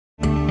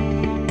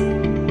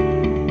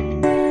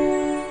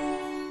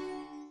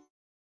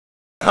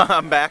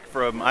I'm back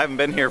from, I haven't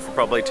been here for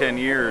probably 10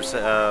 years.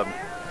 Yeah,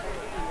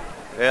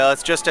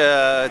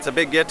 it's a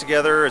big get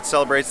together. It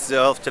celebrates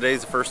itself.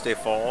 Today's the first day of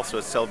fall, so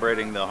it's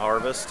celebrating the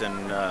harvest and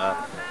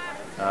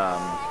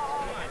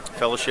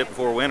fellowship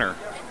before winter.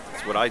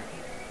 That's what I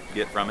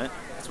get from it.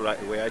 That's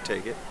the way I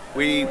take it.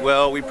 We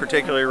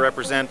particularly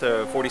represent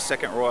the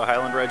 42nd Royal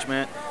Highland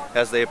Regiment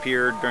as they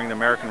appeared during the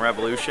American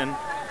Revolution.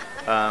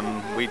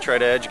 We try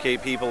to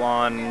educate people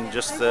on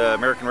just the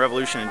American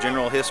Revolution and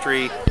general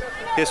history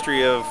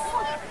of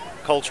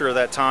culture of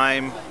that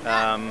time,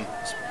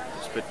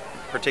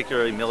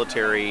 particularly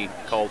military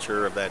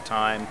culture of that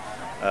time.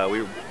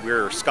 We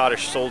were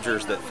Scottish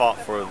soldiers that fought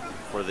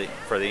for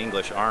the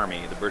English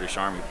Army, the British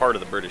Army, part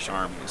of the British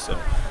Army. So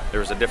there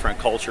was a different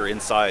culture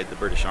inside the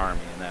British Army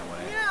in that way.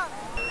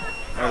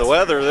 The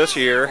weather this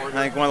year, I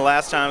think one of the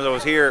last times I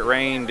was here, it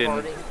rained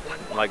and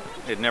like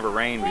it never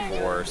rained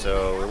before.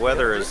 So the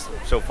weather is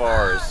so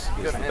far is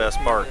the best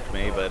part to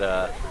me.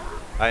 But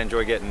I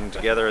enjoy getting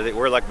together.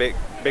 We're like big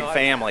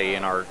family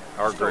in our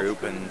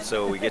group, and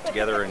so we get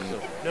together and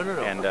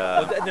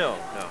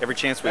every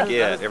chance we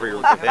get, every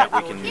event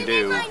we can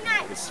do,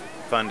 it's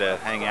fun to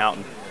hang out.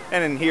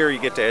 And in here you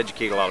get to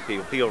educate a lot of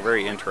people. People are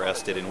very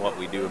interested in what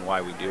we do and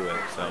why we do it.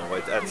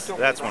 So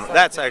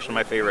that's actually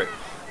my favorite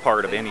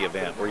part of any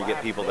event, where you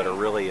get people that are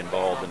really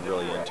involved and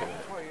really into it.